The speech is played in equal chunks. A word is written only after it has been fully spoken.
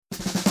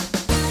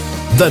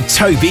The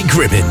Toby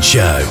Gribbin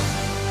Show.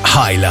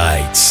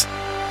 Highlights.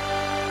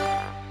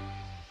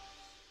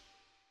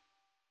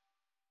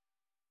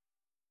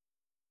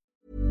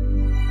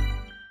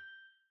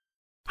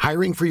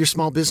 Hiring for your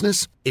small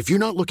business? If you're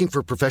not looking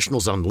for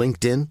professionals on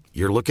LinkedIn,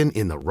 you're looking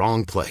in the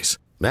wrong place.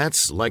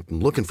 That's like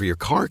looking for your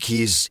car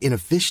keys in a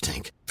fish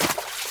tank.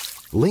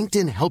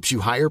 LinkedIn helps you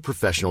hire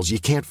professionals you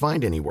can't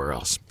find anywhere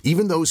else,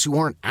 even those who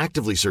aren't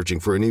actively searching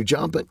for a new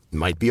job but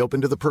might be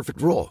open to the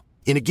perfect role.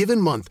 In a given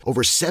month,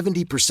 over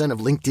 70% of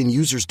LinkedIn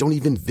users don't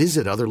even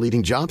visit other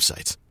leading job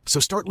sites. So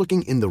start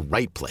looking in the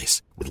right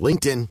place. With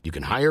LinkedIn, you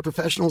can hire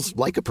professionals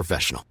like a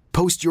professional.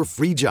 Post your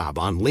free job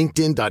on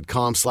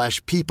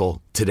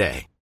linkedin.com/people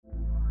today.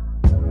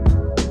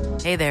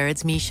 Hey there,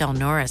 it's Michelle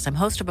Norris. I'm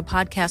host of a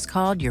podcast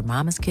called Your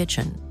Mama's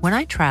Kitchen. When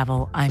I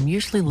travel, I'm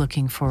usually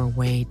looking for a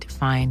way to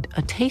find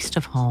a taste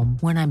of home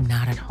when I'm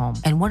not at home.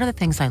 And one of the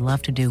things I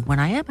love to do when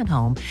I am at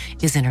home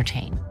is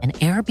entertain. And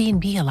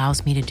Airbnb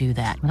allows me to do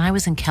that. When I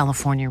was in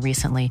California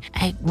recently,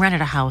 I rented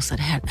a house that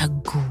had a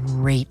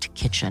great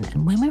kitchen.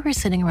 And when we were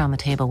sitting around the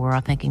table, we were all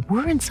thinking,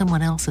 we're in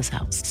someone else's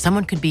house.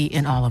 Someone could be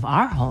in all of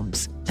our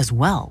homes as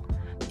well.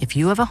 If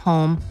you have a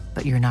home,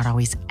 but you're not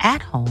always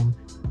at home,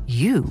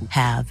 you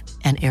have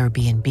an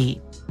Airbnb.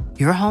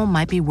 Your home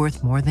might be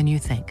worth more than you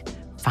think.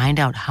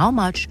 Find out how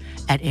much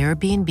at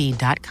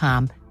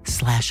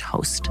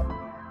airbnb.com/host.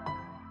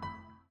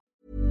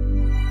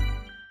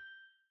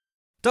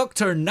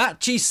 Dr.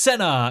 Nachi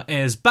Sinha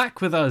is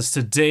back with us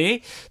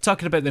today,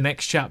 talking about the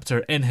next chapter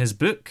in his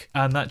book,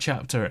 and that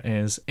chapter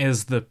is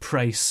the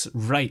Price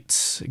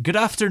Right? Good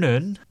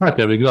afternoon. Hi,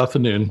 Debbie. Good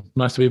afternoon.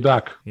 Nice to be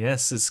back.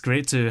 Yes, it's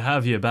great to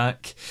have you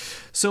back.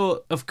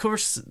 So, of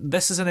course,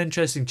 this is an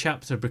interesting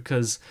chapter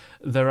because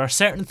there are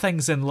certain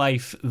things in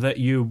life that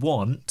you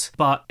want,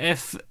 but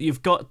if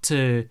you've got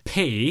to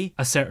pay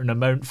a certain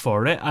amount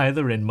for it,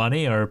 either in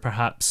money or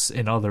perhaps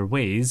in other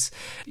ways,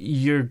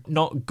 you're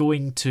not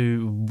going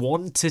to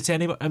want it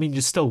anymore. I mean,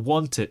 you still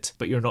want it,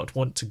 but you're not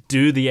want to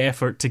do the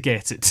effort to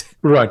get it.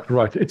 Right.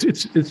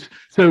 It's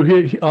so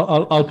here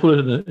I'll put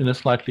it in a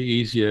slightly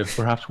easier,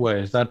 perhaps, way.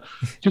 Is that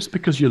just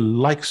because you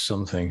like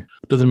something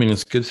doesn't mean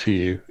it's good for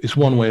you. It's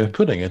one way of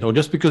putting it. Or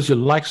just because you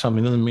like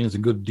something doesn't mean it's a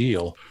good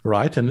deal,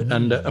 right?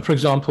 And for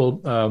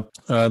example,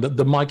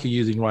 the mic you're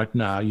using right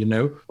now,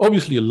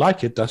 obviously you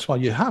like it. That's why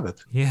you have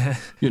it. Yeah.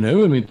 I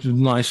mean, it's a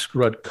nice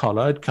red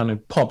color. It kind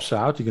of pops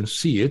out. You can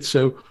see it.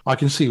 So I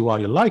can see why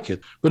you like it.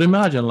 But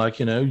imagine,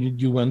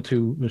 you went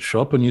to a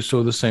shop and you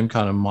saw the same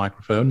kind of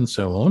microphone and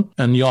so on,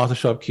 and you asked the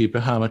shopkeeper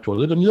how much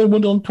was it, and you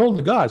went on and told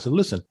the guy, said,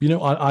 listen,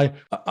 I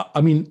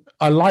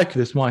like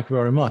this mic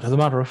very much. As a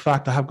matter of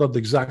fact, I have got the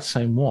exact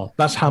same one.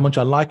 That's how much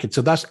I like it.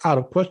 So that's out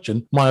of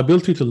question. My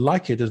ability to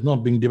like it is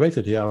not being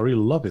debated here. I really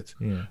love it.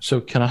 Yeah.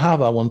 So can I have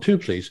that one too,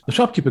 please? The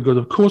shopkeeper goes,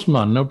 of course,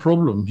 man, no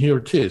problem. Here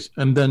it is.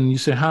 And then you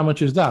say, how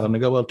much is that? And they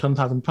go, well,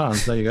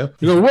 £10,000. There you go.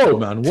 You go, whoa,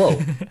 man,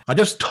 whoa. I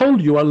just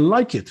told you I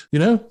like it,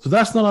 So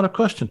that's not out of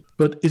question.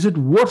 But is it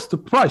worth the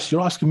price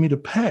you're asking me to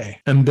pay?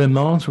 And then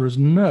the answer is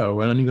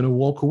no. And then you're going to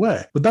walk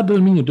away. But that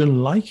doesn't mean you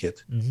didn't like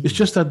it. Mm-hmm. It's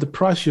just that the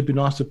price you've been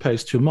asked to pay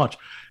is too much.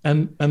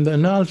 And the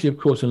analogy, of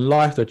course, in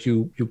life that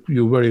you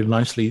very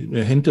nicely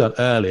hinted at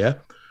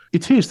earlier,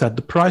 it is that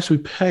the price we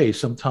pay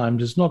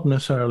sometimes is not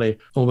necessarily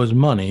always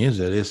money, is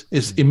it?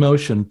 It's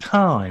emotion,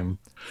 time.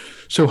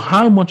 So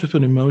how much of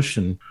an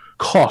emotion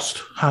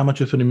cost, how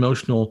much of an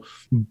emotional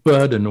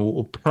burden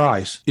or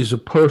price is a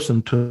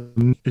person to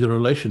me, is a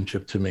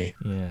relationship to me?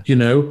 Yeah.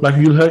 Like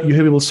you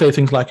hear people say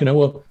things like,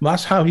 well,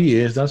 that's how he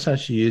is, that's how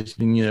she is,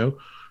 and,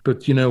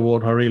 but you know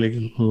what, I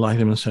really like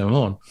him and so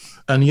on.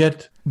 And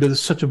yet there's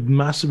such a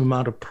massive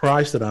amount of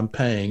price that I'm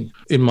paying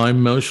in my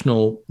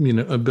emotional,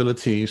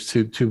 abilities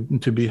to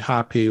be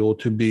happy or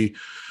to be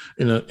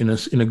in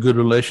a good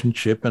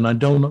relationship, and I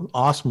don't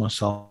ask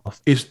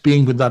myself, is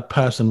being with that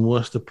person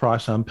worth the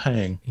price I'm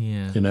paying?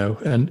 Yeah.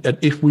 And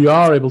if we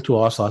are able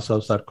to ask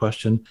ourselves that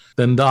question,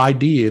 then the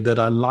idea that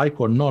I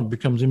like or not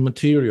becomes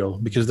immaterial,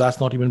 because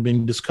that's not even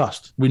being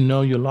discussed. We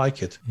know you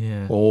like it,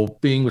 or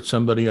being with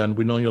somebody and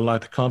we know you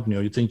like the company,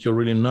 or you think you're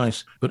really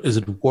nice, but is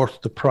it worth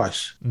the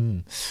price?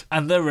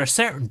 And there are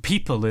certain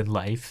people in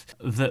life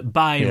that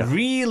buy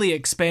really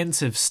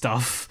expensive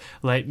stuff,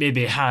 like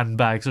maybe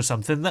handbags or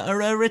something, that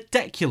are a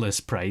ridiculous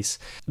price,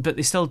 but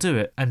they still do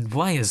it. And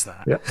why is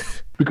that? Yeah,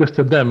 because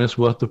to them it's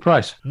worth the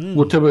price.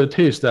 Whatever it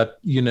is that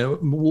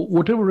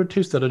whatever it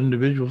is that an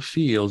individual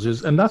feels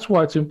is, and that's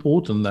why it's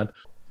important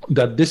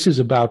that this is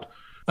about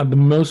at the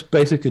most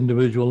basic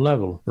individual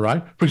level,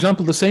 right? For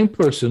example, the same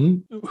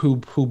person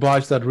who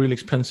buys that really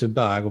expensive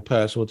bag or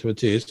purse or whatever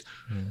it is,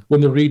 when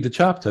they read the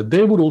chapter,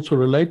 they would also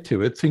relate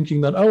to it,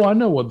 thinking that, I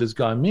know what this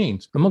guy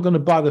means. I'm not going to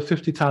buy the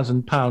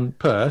 £50,000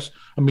 purse.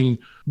 I mean,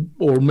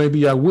 or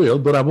maybe I will,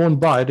 but I won't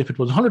buy it if it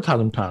was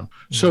 £100,000.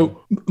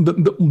 So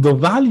the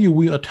value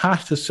we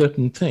attach to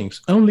certain things,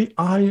 only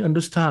I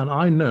understand,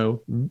 I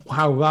know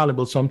how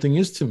valuable something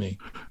is to me,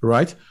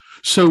 right?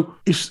 So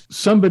if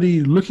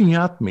somebody looking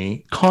at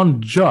me can't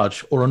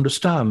judge or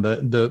understand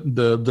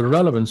the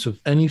relevance of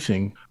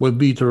anything, whether it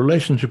be it a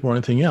relationship or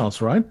anything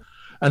else, right?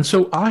 And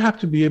so I have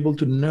to be able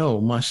to know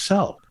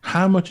myself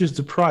how much is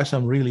the price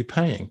I'm really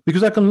paying,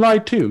 because I can lie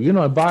too. You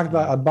know, I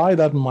buy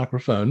that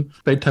microphone,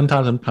 pay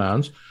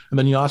 £10,000, and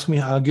then you ask me,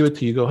 I'll give it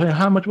to you. Go, hey,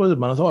 how much was it,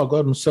 man? I thought, I got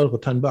it and sold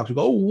it for $10. You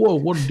go, oh, whoa,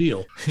 what a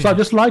deal! So I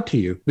just lied to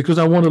you because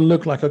I want to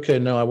look like, okay,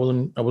 no, I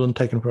wasn't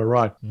taken for a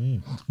ride.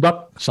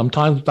 But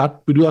sometimes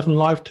we do that in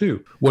life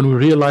too, when we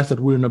realize that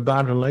we're in a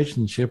bad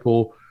relationship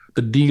or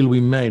the deal we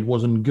made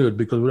wasn't good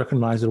because we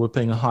recognize that we're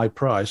paying a high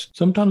price.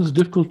 Sometimes it's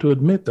difficult to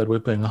admit that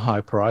we're paying a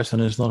high price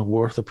and it's not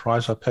worth the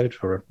price I paid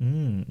for it,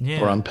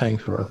 or I'm paying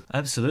for it.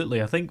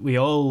 Absolutely. I think we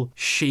all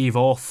shave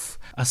off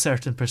a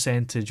certain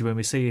percentage when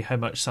we say how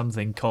much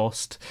something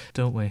cost,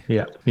 don't we?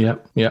 Yeah.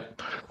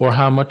 Or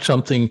how much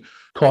something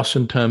costs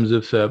in terms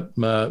of,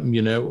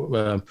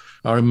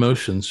 our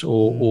emotions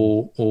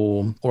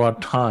or our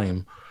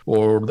time,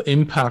 or the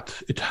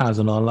impact it has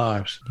on our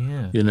lives.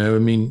 Yeah. You know, I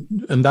mean,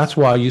 and that's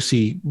why you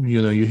see,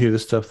 you hear the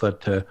stuff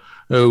that,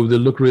 they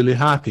look really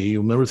happy,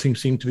 and everything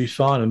seemed to be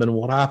fine, and then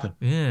what happened?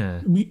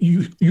 Yeah.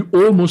 You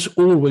almost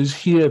always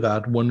hear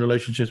that when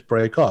relationships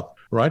break up,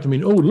 right? I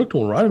mean, oh, it looked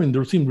all right. I mean,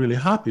 they seemed really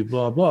happy,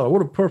 blah, blah.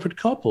 What a perfect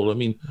couple. I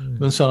mean,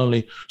 then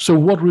suddenly, so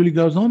what really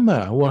goes on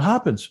there? What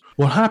happens?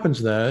 What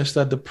happens there is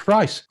that the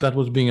price that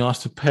was being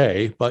asked to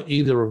pay by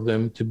either of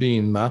them to be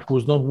in that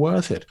was not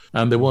worth it.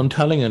 And they weren't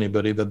telling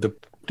anybody that the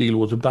deal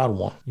was a bad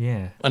one.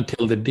 Yeah.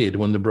 Until they did,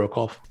 when they broke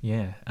off.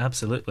 Yeah,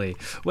 absolutely.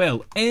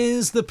 Well,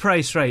 Is the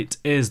Price Right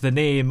is the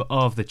name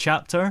of the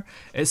chapter.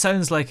 It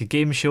sounds like a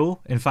game show.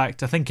 In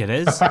fact, I think it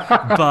is.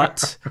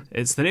 But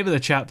it's the name of the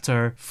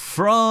chapter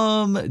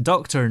from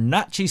Dr.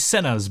 Nachi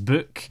Sinha's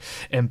book,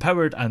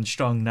 Empowered and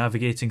Strong,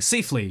 Navigating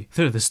Safely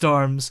Through the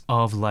Storms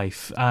of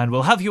Life. And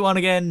we'll have you on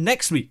again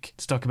next week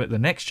to talk about the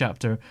next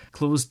chapter,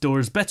 Closed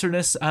Doors,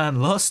 Bitterness and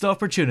Lost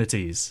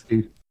Opportunities.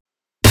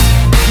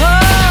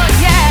 Oh,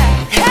 yeah.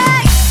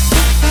 Hey!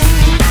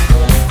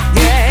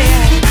 Yeah,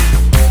 yeah.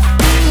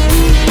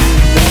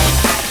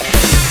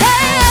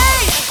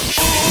 Hey!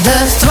 The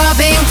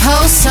throbbing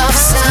pulse of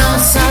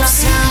sound.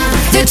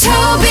 The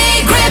Toby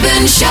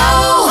Gribbon Show.